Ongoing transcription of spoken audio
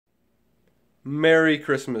Merry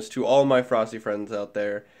Christmas to all my Frosty friends out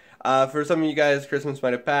there. For some of you guys, Christmas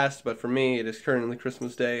might have passed, but for me, it is currently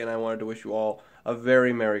Christmas Day, and I wanted to wish you all a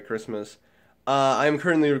very Merry Christmas. I'm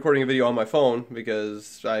currently recording a video on my phone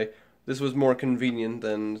because this was more convenient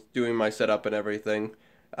than doing my setup and everything.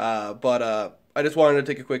 But I just wanted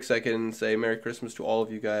to take a quick second and say Merry Christmas to all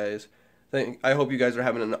of you guys. I hope you guys are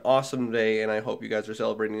having an awesome day, and I hope you guys are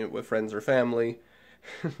celebrating it with friends or family.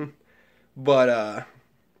 But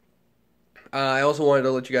I also wanted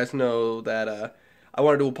to let you guys know that I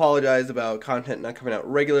wanted to apologize about content not coming out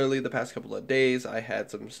regularly the past couple of days. I had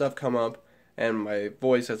some stuff come up, and my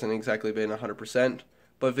voice hasn't exactly been 100%,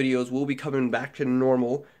 but videos will be coming back to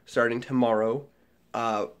normal starting tomorrow.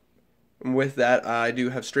 With that, I do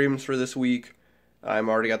have streams for this week. I'm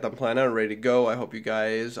already got them planned out and ready to go. I hope you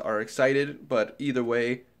guys are excited, but either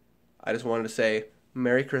way, I just wanted to say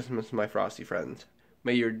Merry Christmas, my Frosty friends.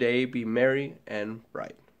 May your day be merry and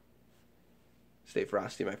bright. Stay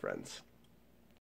frosty, my friends.